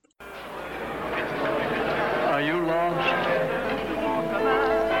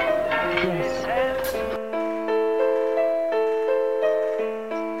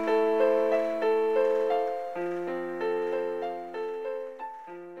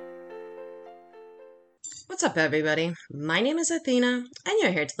What's up, everybody? My name is Athena, and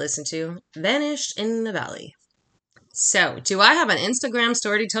you're here to listen to Vanished in the Valley. So, do I have an Instagram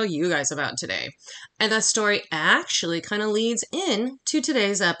story to tell you guys about today? And that story actually kind of leads in to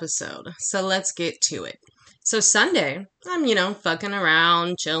today's episode. So, let's get to it. So, Sunday, I'm, fucking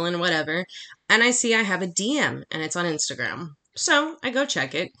around, chilling, whatever, and I see I have a DM, and it's on Instagram. So, I go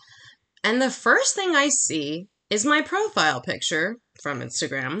check it, and the first thing I see is my profile picture from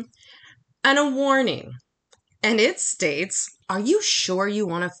Instagram and a warning. And it states, "Are you sure you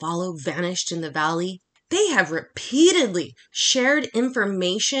want to follow Vanished in the Valley? They have repeatedly shared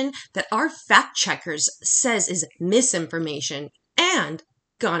information that our fact checkers says is misinformation and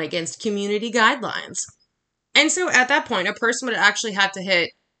gone against community guidelines." And so at that point, a person would actually have to hit,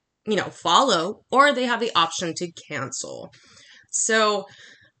 follow, or they have the option to cancel. So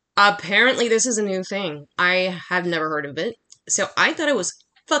apparently this is a new thing. I have never heard of it. So I thought it was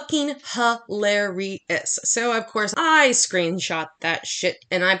fucking hilarious. So of course I screenshot that shit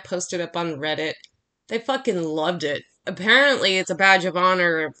and I posted up on Reddit. They fucking loved it. Apparently it's a badge of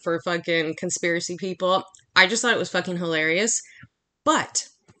honor for fucking conspiracy people. I just thought it was fucking hilarious. But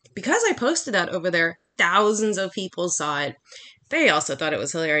because I posted that over there, thousands of people saw it. They also thought it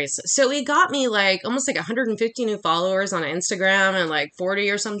was hilarious. So it got me almost 150 new followers on Instagram and 40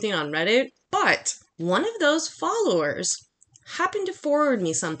 or something on Reddit. But one of those followers happened to forward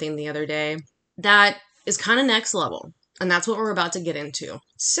me something the other day that is kind of next level. And that's what we're about to get into.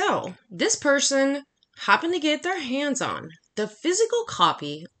 So this person happened to get their hands on the physical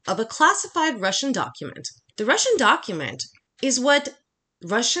copy of a classified Russian document. The Russian document is what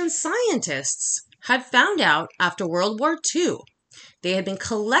Russian scientists had found out after World War II. They had been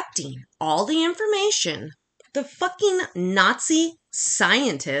collecting all the information the fucking Nazi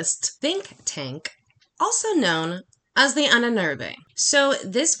scientist think tank, also known as the Ahnenerbe. So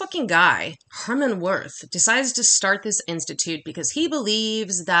this fucking guy, Herman Wirth, decides to start this institute because he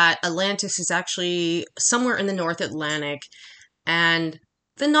believes that Atlantis is actually somewhere in the North Atlantic and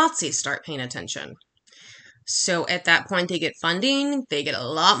the Nazis start paying attention. So at that point, they get funding, they get a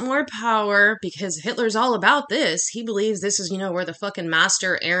lot more power because Hitler's all about this. He believes this is, where the fucking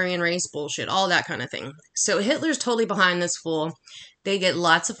master Aryan race bullshit, all that kind of thing. So Hitler's totally behind this fool. They get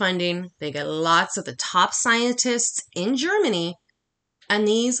lots of funding, they get lots of the top scientists in Germany, and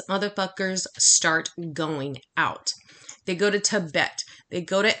these motherfuckers start going out. They go to Tibet, they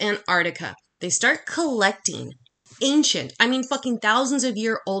go to Antarctica, they start collecting ancient, fucking thousands of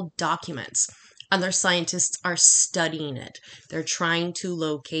year old documents. And their scientists are studying it. They're trying to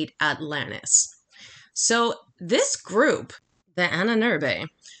locate Atlantis. So this group, the Ahnenerbe,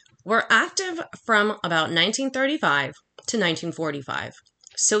 were active from about 1935 to 1945.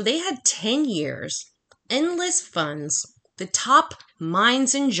 So they had 10 years, endless funds, the top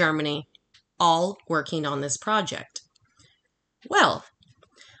minds in Germany, all working on this project. Well,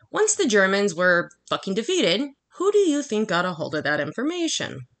 once the Germans were fucking defeated, who do you think got a hold of that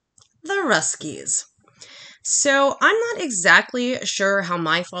information? The Ruskies. So I'm not exactly sure how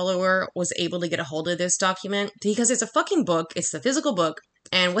my follower was able to get a hold of this document because it's a fucking book. It's the physical book.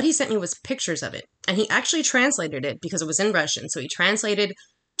 And what he sent me was pictures of it. And he actually translated it because it was in Russian. So he translated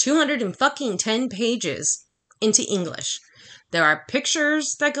 210 pages into English. There are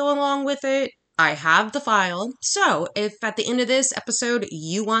pictures that go along with it. I have the file. So if at the end of this episode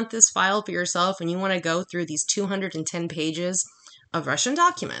you want this file for yourself and you want to go through these 210 pages of Russian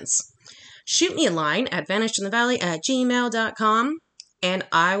documents, shoot me a line at vanishedinthevalley@gmail.com and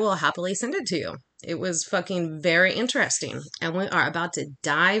I will happily send it to you. It was fucking very interesting and we are about to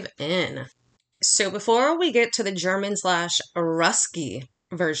dive in. So before we get to the German/Rusky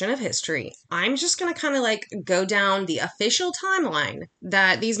version of history, I'm just going to go down the official timeline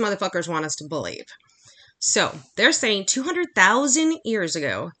that these motherfuckers want us to believe. So they're saying 200,000 years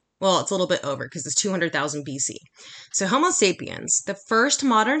ago. Well, it's a little bit over because it's 200,000 BC. So Homo sapiens, the first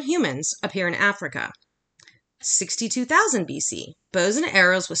modern humans, appear in Africa. 62,000 BC, bows and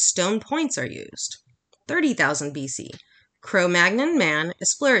arrows with stone points are used. 30,000 BC, Cro-Magnon man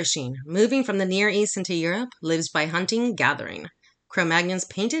is flourishing, moving from the Near East into Europe, lives by hunting, gathering. Cro-Magnons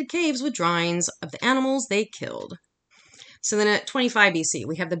painted caves with drawings of the animals they killed. So then at 25 BC,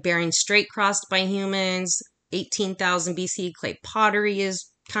 we have the Bering Strait crossed by humans. 18,000 BC, clay pottery is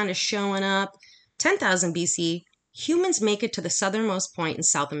kind of showing up. 10,000 BC, humans make it to the southernmost point in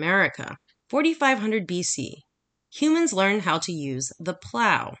South America. 4,500 BC, humans learn how to use the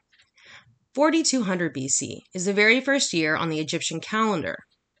plow. 4,200 BC is the very first year on the Egyptian calendar.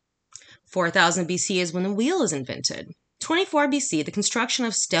 4,000 BC is when the wheel is invented. 24 BC, the construction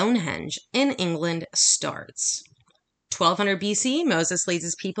of Stonehenge in England starts. 1200 BC, Moses leads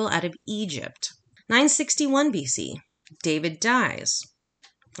his people out of Egypt. 961 BC, David dies.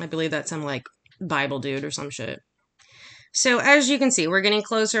 I believe that's some like Bible dude or some shit. So as you can see, we're getting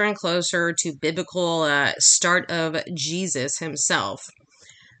closer and closer to biblical start of Jesus himself.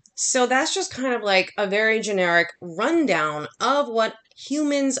 So that's just kind of like a very generic rundown of what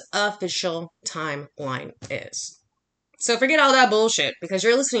humans' official timeline is. So forget all that bullshit, because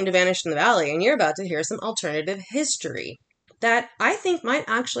you're listening to Vanished in the Valley and you're about to hear some alternative history that I think might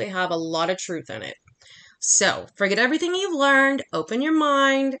actually have a lot of truth in it. So forget everything you've learned, open your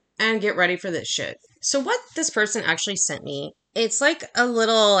mind, and get ready for this shit. So what this person actually sent me, it's like a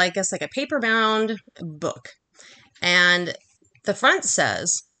little, I guess like a paper-bound book. And the front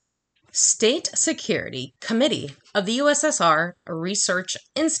says, State Security Committee of the USSR Research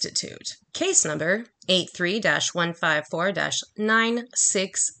Institute. Case number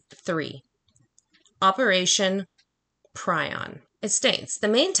 83-154-963. Operation Prion. It states, the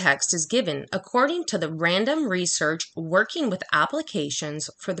main text is given according to the random research working with applications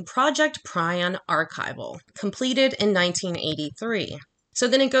for the Project Prion archival, completed in 1983. So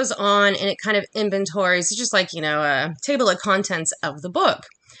then it goes on and it kind of inventories, it's just like, a table of contents of the book.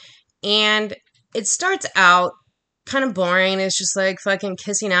 And it starts out kind of boring. It's just like fucking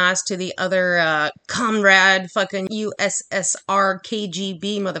kissing ass to the other comrade fucking USSR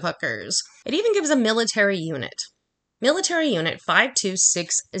KGB motherfuckers. It even gives a military unit. Military Unit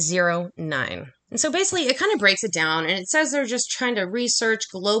 52609. And so basically it kind of breaks it down and it says they're just trying to research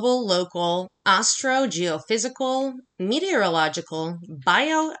global, local, astro-geophysical, meteorological,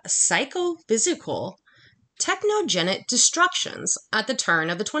 bio-psychophysical, technogenic destructions at the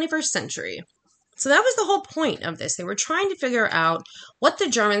turn of the 21st century. So that was the whole point of this. They were trying to figure out what the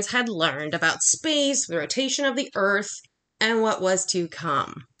Germans had learned about space, the rotation of the Earth, and what was to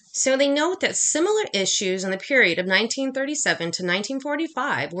come. So they note that similar issues in the period of 1937 to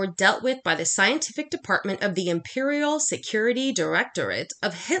 1945 were dealt with by the scientific department of the Imperial Security Directorate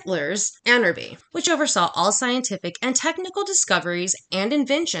of Hitler's NRB, which oversaw all scientific and technical discoveries and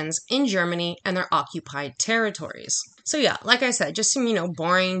inventions in Germany and their occupied territories. So yeah, like I said, just some,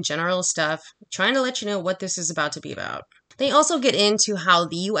 boring general stuff, trying to let you know what this is about to be about. They also get into how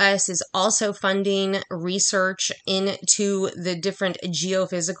the U.S. is also funding research into the different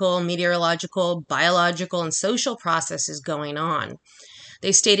geophysical, meteorological, biological, and social processes going on.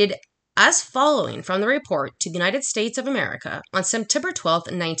 They stated as following from the report to the United States of America on September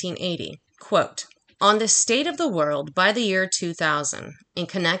 12, 1980, quote, on the state of the world by the year 2000, in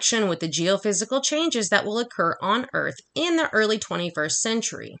connection with the geophysical changes that will occur on Earth in the early 21st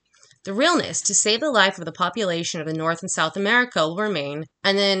century. The realness to save the life of the population of the North and South America will remain,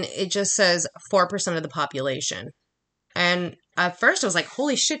 and then it just says 4% of the population. And at first I was like,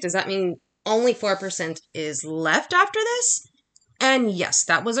 holy shit, does that mean only 4% is left after this? And yes,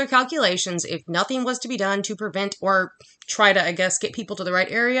 that was their calculations. If nothing was to be done to prevent or try to, get people to the right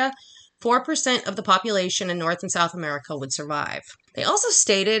area, 4% of the population in North and South America would survive. They also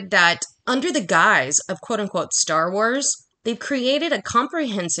stated that under the guise of quote-unquote Star Wars, they've created a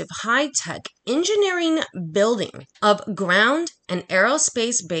comprehensive high-tech engineering building of ground and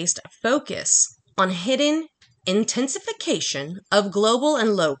aerospace-based focus on hidden intensification of global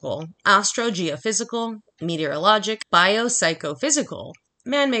and local astro-geophysical, meteorologic, biopsychophysical,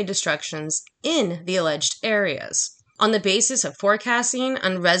 man-made destructions in the alleged areas, on the basis of forecasting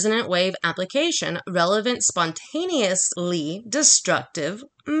and resonant wave application relevant spontaneously destructive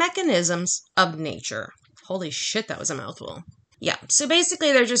mechanisms of nature. Holy shit, that was a mouthful. Yeah, so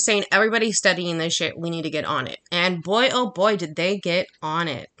basically they're just saying everybody's studying this shit, we need to get on it. And boy, oh boy, did they get on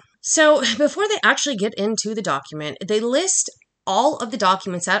it. So before they actually get into the document, they list all of the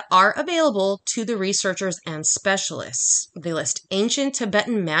documents that are available to the researchers and specialists. They list ancient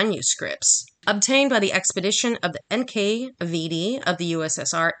Tibetan manuscripts obtained by the expedition of the NKVD of the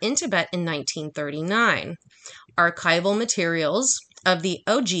USSR in Tibet in 1939, archival materials of the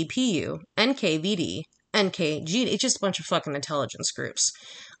OGPU, NKVD, NKG, it's just a bunch of fucking intelligence groups.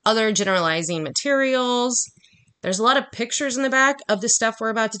 Other generalizing materials. There's a lot of pictures in the back of the stuff we're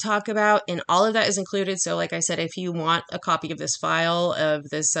about to talk about, and all of that is included. So like I said, if you want a copy of this file of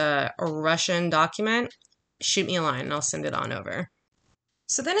this Russian document, shoot me a line and I'll send it on over.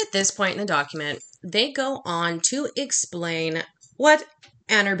 So then at this point in the document, they go on to explain what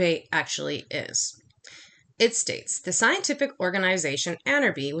NRB actually is. It states, the scientific organization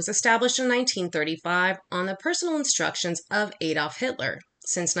NRB was established in 1935 on the personal instructions of Adolf Hitler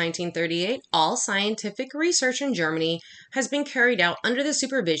Since 1938, all scientific research in Germany has been carried out under the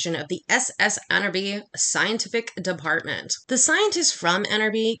supervision of the SS Annerby Scientific Department. The scientists from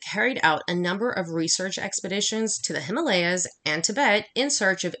Annerby carried out a number of research expeditions to the Himalayas and Tibet in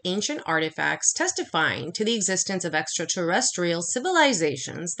search of ancient artifacts testifying to the existence of extraterrestrial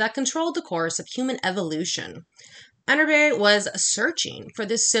civilizations that controlled the course of human evolution. Annerby was searching for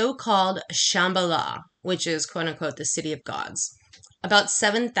the so-called Shambhala, which is quote-unquote the city of gods. About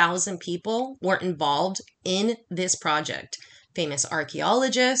 7,000 people were involved in this project. Famous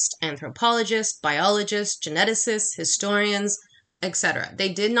archaeologists, anthropologists, biologists, geneticists, historians, etc.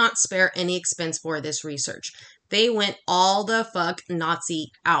 They did not spare any expense for this research. They went all the fuck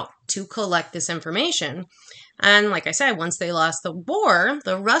Nazi out to collect this information. And like I said, once they lost the war,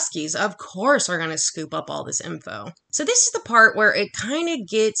 the Ruskies, of course, are going to scoop up all this info. So this is the part where it kind of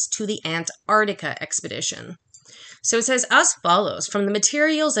gets to the Antarctica expedition. So it says as follows: from the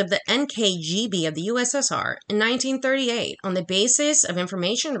materials of the NKGB of the USSR in 1938, on the basis of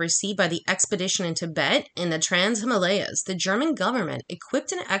information received by the expedition in Tibet in the Trans-Himalayas, the German government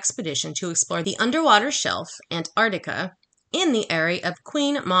equipped an expedition to explore the underwater shelf, Antarctica, in the area of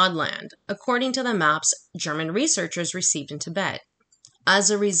Queen Maud Land, according to the maps German researchers received in Tibet.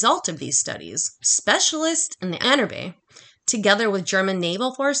 As a result of these studies, specialists in the Annerby, together with German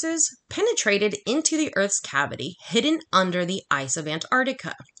naval forces, penetrated into the Earth's cavity hidden under the ice of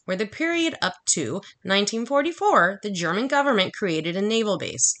Antarctica, where the period up to 1944, the German government created a naval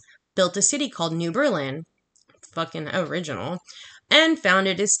base, built a city called New Berlin, fucking original, and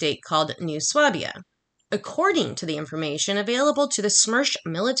founded a state called New Swabia. According to the information available to the Smersh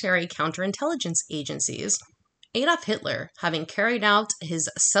military counterintelligence agencies, Adolf Hitler, having carried out his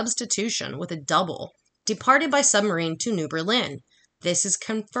substitution with a double, departed by submarine to New Berlin. This is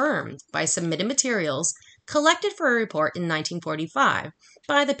confirmed by submitted materials collected for a report in 1945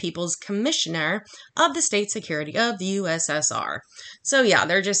 by the People's Commissioner of the State Security of the USSR. So yeah,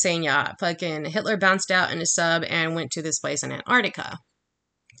 they're just saying, yeah, fucking Hitler bounced out in a sub and went to this place in Antarctica.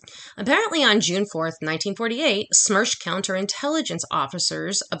 Apparently on June 4th, 1948, Smersh counterintelligence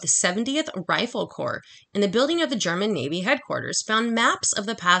officers of the 70th Rifle Corps in the building of the German Navy headquarters found maps of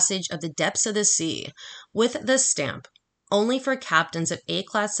the passage of the depths of the sea with the stamp, only for captains of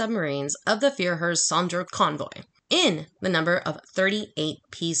A-class submarines of the Führer's Sonderkonvoi, in the number of 38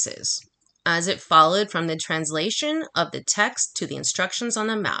 pieces. As it followed from the translation of the text to the instructions on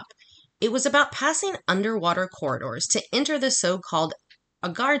the map, it was about passing underwater corridors to enter the so-called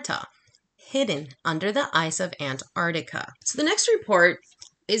Agartha, hidden under the ice of Antarctica. So the next report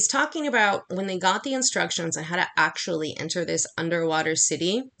is talking about when they got the instructions on how to actually enter this underwater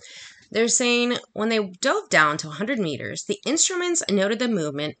city. They're saying when they dove down to 100 meters, the instruments noted the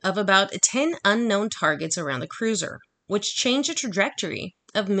movement of about 10 unknown targets around the cruiser, which changed the trajectory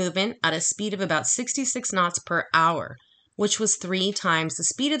of movement at a speed of about 66 knots per hour, which was 3 times the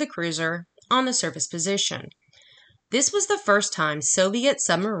speed of the cruiser on the surface position. This was the first time Soviet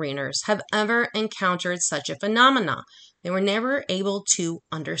submariners have ever encountered such a phenomena. They were never able to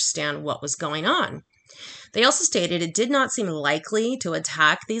understand what was going on. They also stated it did not seem likely to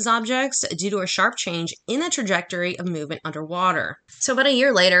attack these objects due to a sharp change in the trajectory of movement underwater. So about a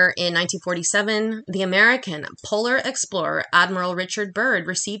year later, in 1947, the American polar explorer Admiral Richard Byrd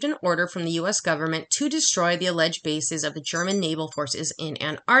received an order from the U.S. government to destroy the alleged bases of the German naval forces in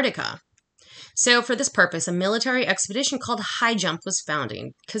Antarctica. So for this purpose, a military expedition called High Jump was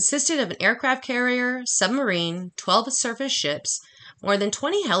founded, consisted of an aircraft carrier, submarine, 12 surface ships, more than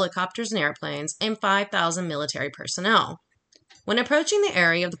 20 helicopters and airplanes, and 5,000 military personnel. When approaching the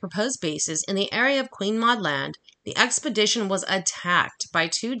area of the proposed bases in the area of Queen Maud Land, the expedition was attacked by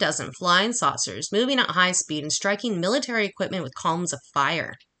 24 flying saucers moving at high speed and striking military equipment with columns of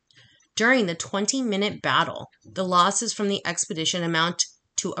fire. During the 20-minute battle, the losses from the expedition amount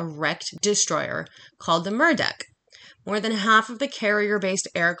to a wrecked destroyer called the Murdoch, more than half of the carrier-based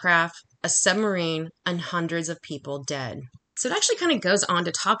aircraft, a submarine, and hundreds of people dead. So it actually kind of goes on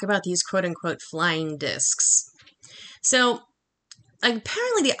to talk about these quote-unquote flying discs. So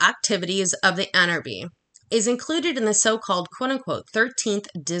apparently the activities of the Annerby is included in the so-called quote-unquote 13th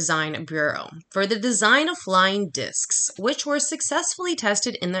Design Bureau for the design of flying discs, which were successfully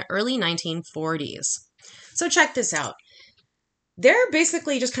tested in the early 1940s. So check this out. They're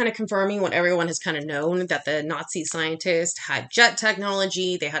basically just kind of confirming what everyone has kind of known, that the Nazi scientists had jet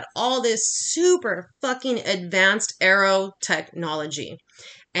technology. They had all this super fucking advanced aero technology.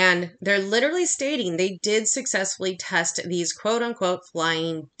 And they're literally stating they did successfully test these quote-unquote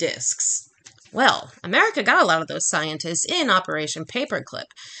flying discs. Well, America got a lot of those scientists in Operation Paperclip.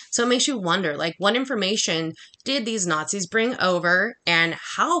 So it makes you wonder, like, what information did these Nazis bring over, and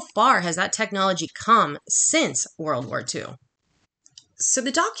how far has that technology come since World War II? So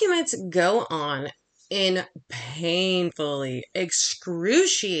the documents go on in painfully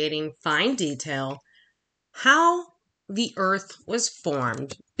excruciating fine detail how the earth was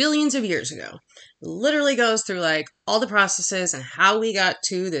formed billions of years ago. Literally goes through like all the processes and how we got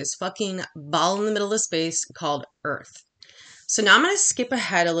to this fucking ball in the middle of space called Earth. So now I'm going to skip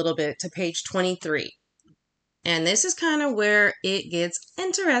ahead a little bit to page 23. And this is kind of where it gets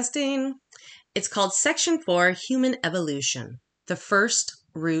interesting. It's called Section 4, Human Evolution, the first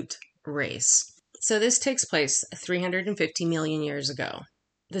root race. So this takes place 350 million years ago.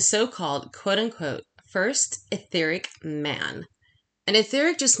 The so-called quote-unquote first etheric man. And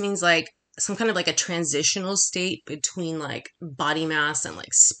etheric just means like some kind of like a transitional state between like body mass and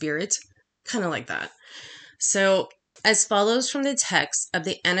like spirit, kind of like that. So as follows from the text of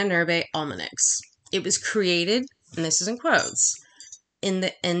the Ahnenerbe Almanacs, it was created, and this is in quotes, in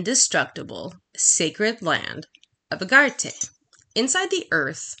the indestructible sacred land of Agarte, inside the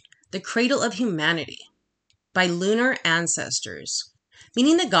earth, the cradle of humanity, by lunar ancestors,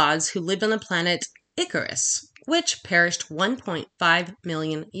 meaning the gods who lived on the planet Icarus, which perished 1.5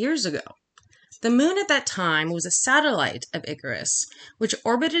 million years ago. The moon at that time was a satellite of Icarus, which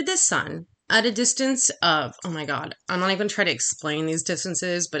orbited the sun at a distance of, oh my god, I'm not even going to try to explain these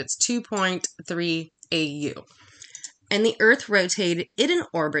distances, but it's 2.3 AU. And the Earth rotated in an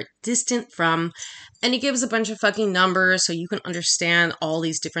orbit distant from, and he gives a bunch of fucking numbers so you can understand all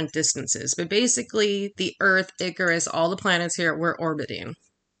these different distances. But basically, the Earth, Icarus, all the planets here were orbiting.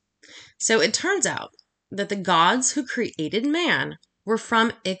 So it turns out that the gods who created man were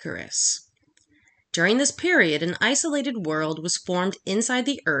from Icarus. During this period, an isolated world was formed inside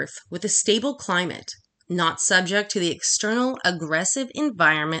the Earth with a stable climate, not subject to the external aggressive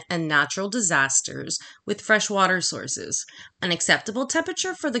environment and natural disasters with freshwater sources, an acceptable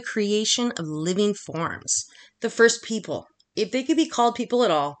temperature for the creation of living forms. The first people, if they could be called people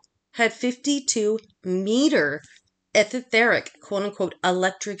at all, had 52-meter etheric, quote-unquote,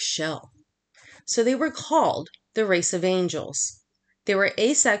 electric shell. So they were called the race of angels. They were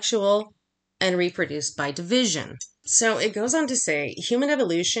asexual and reproduced by division. So it goes on to say, human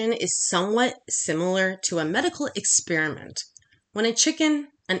evolution is somewhat similar to a medical experiment. When a chicken,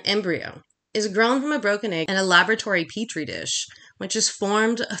 an embryo, is grown from a broken egg in a laboratory petri dish, which is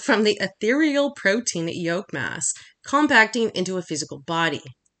formed from the ethereal protein yolk mass, compacting into a physical body.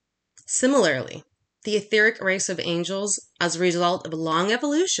 Similarly, the etheric race of angels, as a result of a long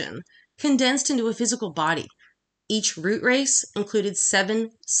evolution, condensed into a physical body. Each root race included 7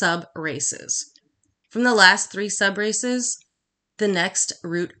 sub-races. From the last 3 sub-races, the next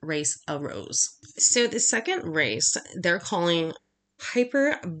root race arose. So the second race, they're calling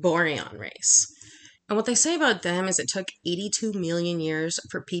Hyperborean race. And what they say about them is it took 82 million years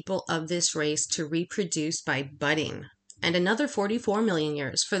for people of this race to reproduce by budding, and another 44 million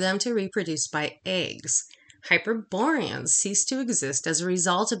years for them to reproduce by eggs. Hyperboreans ceased to exist as a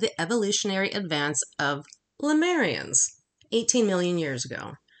result of the evolutionary advance of Lemurians 18 million years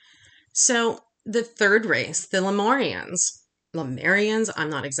ago. So the third race, the Lemurians, I'm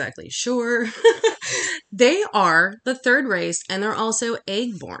not exactly sure. They are the third race, and they're also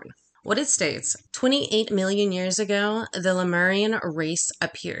egg-born. What it states, 28 million years ago, the Lemurian race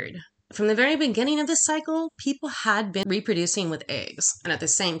appeared. From the very beginning of this cycle, people had been reproducing with eggs. And at the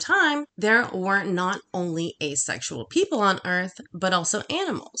same time, there were not only asexual people on Earth, but also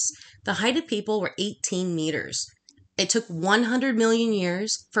animals. The height of people were 18 meters. It took 100 million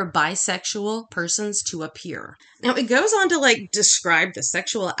years for bisexual persons to appear. Now, it goes on to like describe the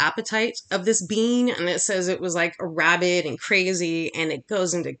sexual appetite of this being, and it says it was like rabid and crazy, and it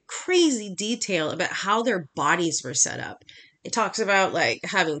goes into crazy detail about how their bodies were set up. It talks about like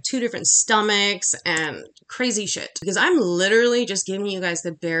having 2 different stomachs and crazy shit. Because I'm literally just giving you guys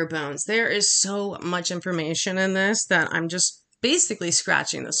the bare bones. There is so much information in this that I'm just basically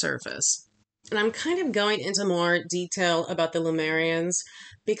scratching the surface. And I'm kind of going into more detail about the Lemurians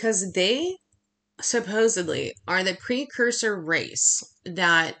because they supposedly are the precursor race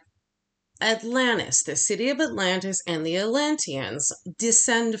that Atlantis, the city of Atlantis, and the Atlanteans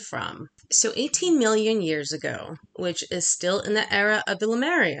descend from. So 18 million years ago, which is still in the era of the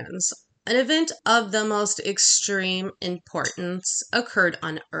Lemurians, an event of the most extreme importance occurred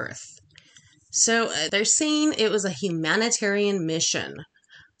on Earth. So they're saying it was a humanitarian mission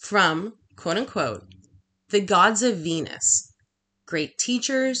from, quote unquote, the gods of Venus, great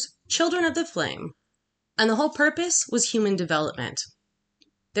teachers, children of the flame, and the whole purpose was human development.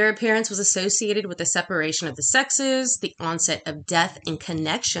 Their appearance was associated with the separation of the sexes, the onset of death in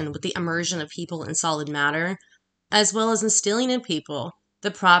connection with the immersion of people in solid matter, as well as instilling in people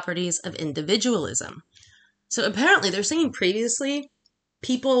the properties of individualism. So apparently, they're saying previously,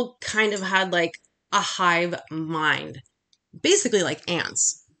 people kind of had like a hive mind, basically like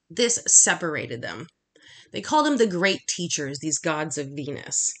ants. This separated them. They called them the great teachers, these gods of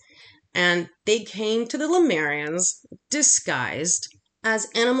Venus. And they came to the Lemurians disguised as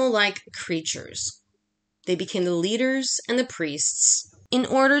animal-like creatures. They became the leaders and the priests in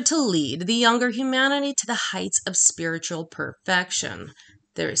order to lead the younger humanity to the heights of spiritual perfection.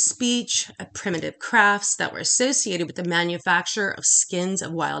 There is speech, primitive crafts that were associated with the manufacture of skins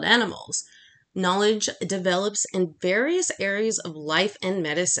of wild animals. Knowledge develops in various areas of life and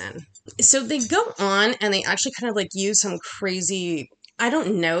medicine. So they go on and they actually kind of like use some crazy, I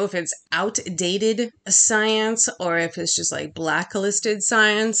don't know if it's outdated science or if it's just like blacklisted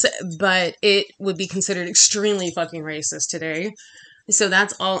science, but it would be considered extremely fucking racist today. So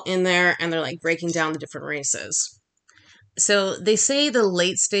that's all in there, and they're like breaking down the different races. So they say the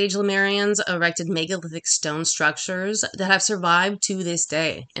late stage Lemurians erected megalithic stone structures that have survived to this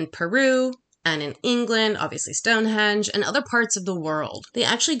day in Peru and in England, obviously Stonehenge, and other parts of the world. They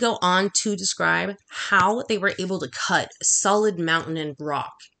actually go on to describe how they were able to cut solid mountain and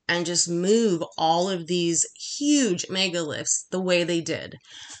rock and just move all of these huge megaliths the way they did.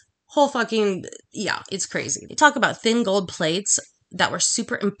 Whole fucking, yeah, it's crazy. They talk about thin gold plates that were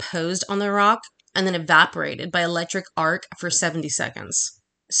superimposed on the rock and then evaporated by electric arc for 70 seconds.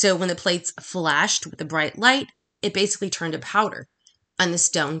 So when the plates flashed with a bright light, it basically turned to powder, and the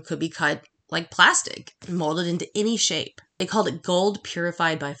stone could be cut like plastic, molded into any shape. They called it gold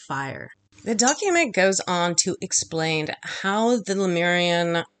purified by fire. The document goes on to explain how the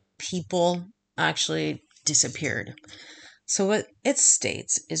Lemurian people actually disappeared. So what it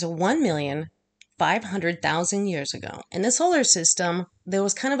states is 1,500,000 years ago, in the solar system, there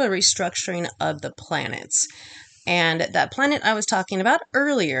was kind of a restructuring of the planets. And that planet I was talking about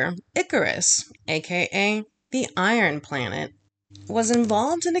earlier, Icarus, aka the Iron Planet, was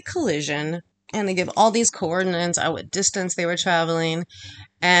involved in a collision, and they give all these coordinates at what distance they were traveling.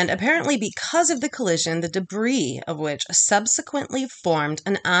 And apparently because of the collision, the debris of which subsequently formed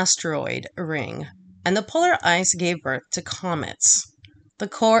an asteroid ring, and the polar ice gave birth to comets. The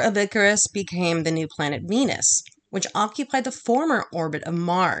core of Icarus became the new planet Venus, which occupied the former orbit of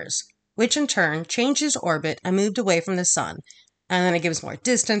Mars, which in turn changed its orbit and moved away from the sun. And then it gives more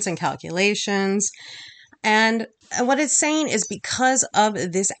distance and calculations. And what it's saying is because of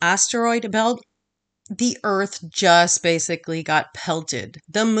this asteroid belt, the Earth just basically got pelted.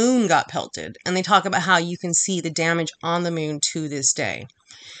 The moon got pelted. And they talk about how you can see the damage on the moon to this day.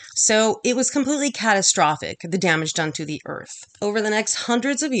 So it was completely catastrophic, the damage done to the Earth. Over the next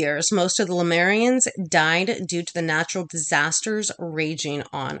hundreds of years, most of the Lemurians died due to the natural disasters raging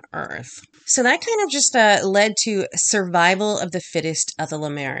on Earth. So that kind of just led to survival of the fittest of the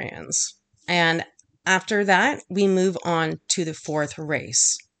Lemurians. And after that, we move on to the fourth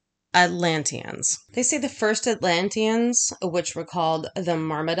race, Atlanteans. They say the first Atlanteans, which were called the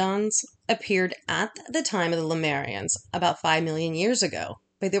Myrmidons, appeared at the time of the Lemurians about 5 million years ago,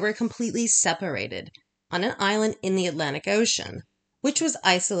 but they were completely separated on an island in the Atlantic Ocean, which was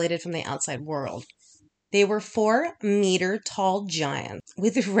isolated from the outside world. They were 4-meter-tall giants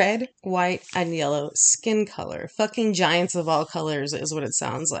with red, white, and yellow skin color. Fucking giants of all colors is what it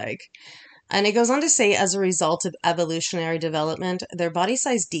sounds like. And it goes on to say, as a result of evolutionary development, their body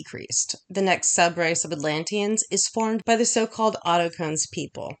size decreased. The next subrace of Atlanteans is formed by the so-called Autochthons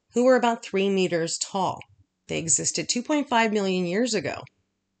people, who were about 3 meters tall. They existed 2.5 million years ago.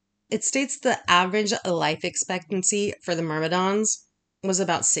 It states the average life expectancy for the Myrmidons was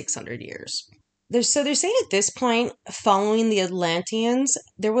about 600 years. So they're saying at this point, following the Atlanteans,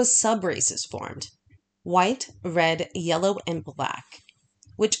 there was subraces formed. White, red, yellow, and black,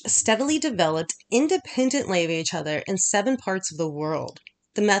 which steadily developed independently of each other in 7 parts of the world.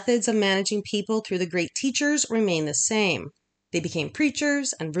 The methods of managing people through the great teachers remain the same. They became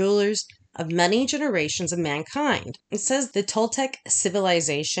preachers and rulers of many generations of mankind. It says the Toltec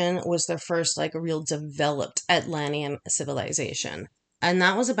civilization was the first real developed Atlantean civilization. And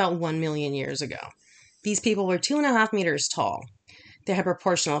that was about 1 million years ago. These people were 2.5 meters tall. They had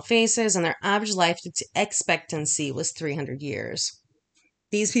proportional faces, and their average life expectancy was 300 years.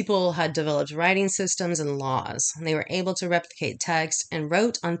 These people had developed writing systems and laws, and they were able to replicate text and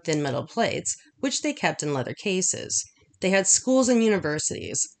wrote on thin metal plates, which they kept in leather cases. They had schools and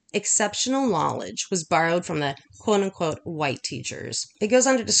universities. Exceptional knowledge was borrowed from the quote-unquote white teachers. It goes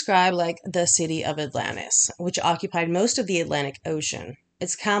on to describe the city of Atlantis, which occupied most of the Atlantic Ocean.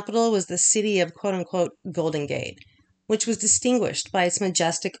 Its capital was the city of quote-unquote Golden Gate, which was distinguished by its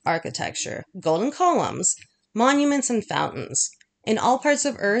majestic architecture, golden columns, monuments, and fountains. In all parts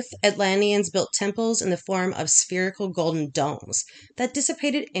of Earth, Atlanteans built temples in the form of spherical golden domes that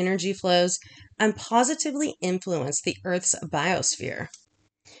dissipated energy flows and positively influenced the Earth's biosphere.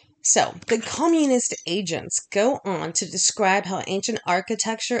 So, the communist agents go on to describe how ancient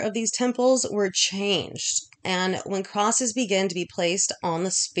architecture of these temples were changed, and when crosses began to be placed on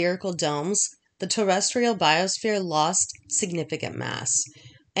the spherical domes, the terrestrial biosphere lost significant mass.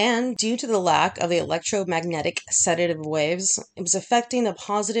 And due to the lack of the electromagnetic sedative waves, it was affecting the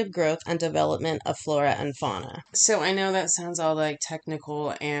positive growth and development of flora and fauna. So I know that sounds all like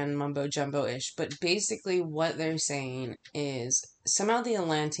technical and mumbo jumbo-ish, but basically what they're saying is somehow the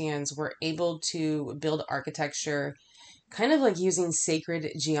Atlanteans were able to build architecture kind of like using sacred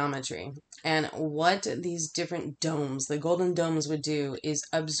geometry. And what these different domes, the golden domes, would do is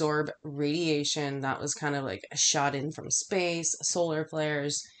absorb radiation that was kind of like shot in from space, solar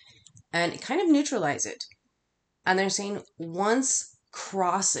flares, and kind of neutralize it. And they're saying once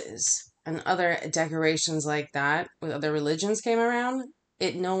crosses and other decorations like that with other religions came around,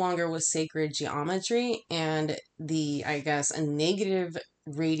 it no longer was sacred geometry, and the, I guess, negative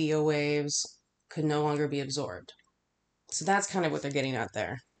radio waves could no longer be absorbed. So that's kind of what they're getting at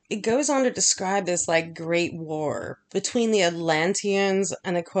there. It goes on to describe this like great war between the Atlanteans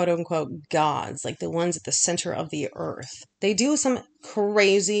and the quote unquote gods, like the ones at the center of the earth. They do some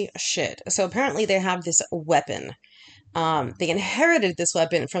crazy shit. So apparently they have this weapon. They inherited this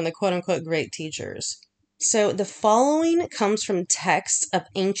weapon from the quote unquote great teachers. So the following comes from texts of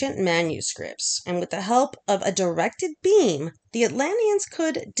ancient manuscripts, and with the help of a directed beam, the Atlanteans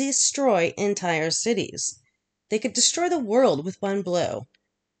could destroy entire cities. They could destroy the world with one blow.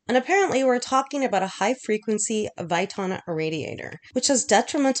 And apparently we're talking about a high-frequency Viton irradiator, which has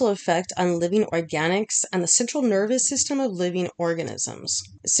detrimental effect on living organics and the central nervous system of living organisms.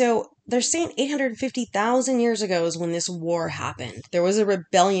 So they're saying 850,000 years ago is when this war happened. There was a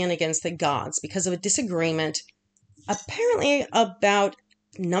rebellion against the gods because of a disagreement, apparently about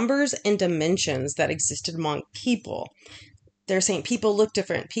numbers and dimensions that existed among people. They're saying people look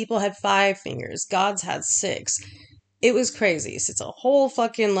different. People had 5 fingers. Gods had 6. It was crazy. So it's a whole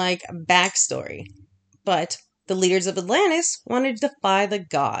fucking, like, backstory. But the leaders of Atlantis wanted to defy the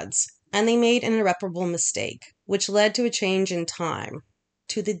gods, and they made an irreparable mistake, which led to a change in time,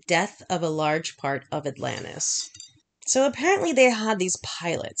 to the death of a large part of Atlantis. So apparently they had these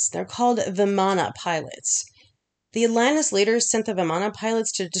pilots. They're called Vimana pilots. The Atlantis leaders sent the Vimana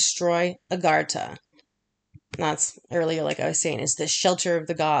pilots to destroy Agartha. That's earlier, like I was saying, is the shelter of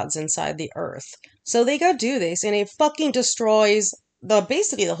the gods inside the earth. So they go do this, and it fucking destroys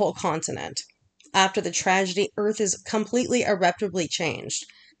basically the whole continent. After the tragedy, Earth is completely irreparably changed.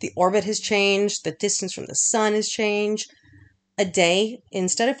 The orbit has changed, the distance from the sun has changed. A day,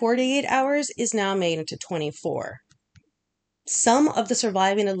 instead of 48 hours, is now made into 24. Some of the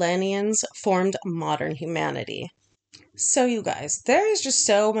surviving Atlanteans formed modern humanity. So you guys, there is just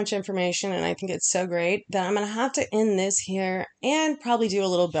so much information, and I think it's so great that I'm going to have to end this here and probably do a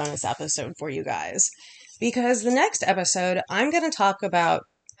little bonus episode for you guys. Because the next episode, I'm going to talk about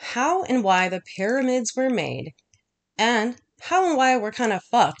how and why the pyramids were made, and how and why we're kind of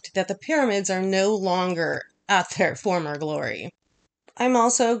fucked that the pyramids are no longer at their former glory. I'm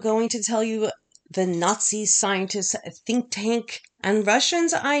also going to tell you the Nazi scientists' think tank and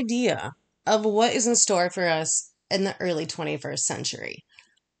Russians' idea of what is in store for us in the early 21st century.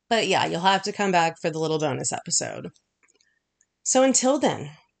 But yeah, you'll have to come back for the little bonus episode. So until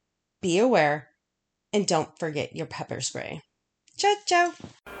then, be aware and don't forget your pepper spray. Ciao, ciao!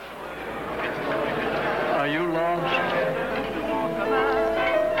 Are you lost?